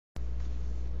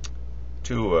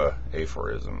Two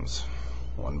aphorisms,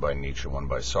 one by Nietzsche, one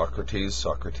by Socrates.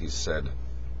 Socrates said,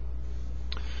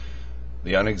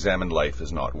 "The unexamined life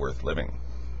is not worth living."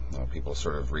 Now, people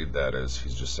sort of read that as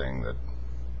he's just saying that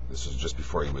this was just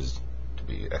before he was to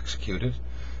be executed.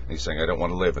 And he's saying, I don't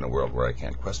want to live in a world where I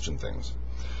can't question things.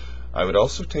 I would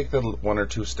also take that one or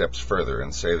two steps further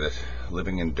and say that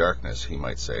living in darkness, he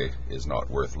might say, is not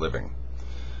worth living,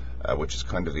 which is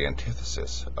kind of the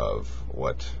antithesis of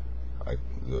what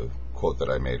the quote that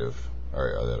I made of,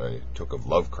 or that I took of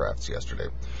Lovecraft's yesterday,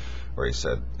 where he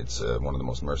said it's one of the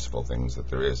most merciful things that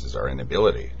there is our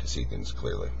inability to see things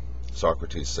clearly.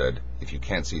 Socrates said, if you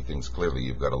can't see things clearly,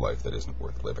 you've got a life that isn't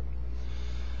worth living.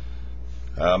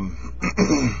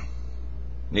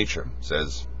 Nietzsche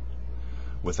says,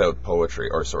 without poetry,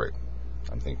 or sorry,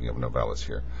 I'm thinking of novellas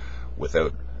here,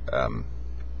 without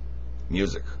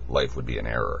music, life would be an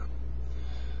error.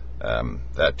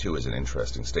 That too is an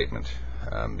interesting statement,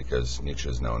 because Nietzsche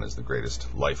is known as the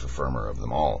greatest life affirmer of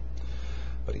them all.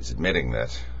 But he's admitting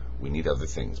that we need other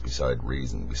things besides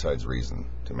reason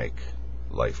to make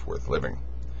life worth living.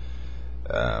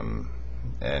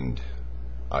 And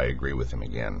I agree with him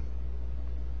again.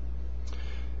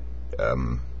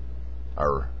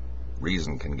 Our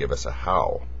reason can give us a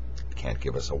how, it can't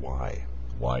give us a why.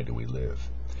 Why do we live?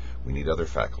 We need other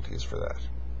faculties for that.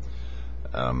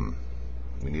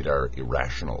 We need our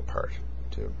irrational part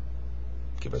to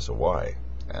give us a why,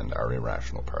 and our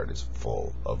irrational part is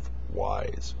full of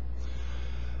whys.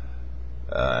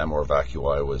 Amor,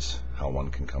 Vacui was how one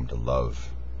can come to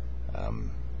love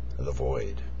the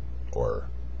void, or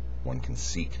one can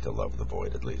seek to love the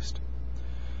void at least.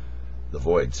 The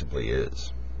void simply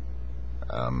is.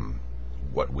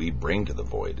 What we bring to the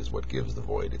void is what gives the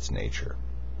void its nature.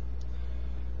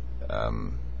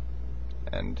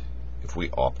 And if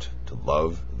we opt to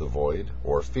love the void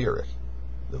or fear it,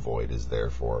 the void is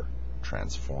therefore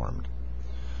transformed.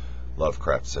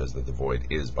 Lovecraft says that the void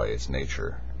is by its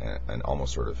nature, and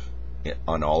almost sort of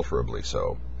unalterably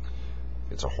so,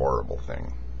 it's a horrible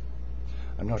thing.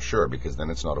 I'm not sure, because then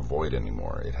it's not a void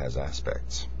anymore. It has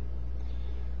aspects.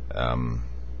 The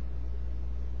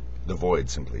void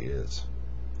simply is.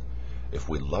 If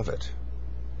we love it,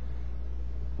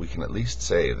 we can at least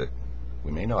say that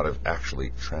we may not have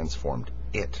actually transformed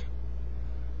it,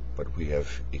 but we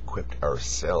have equipped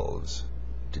ourselves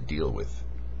to deal with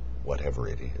whatever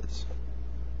it is.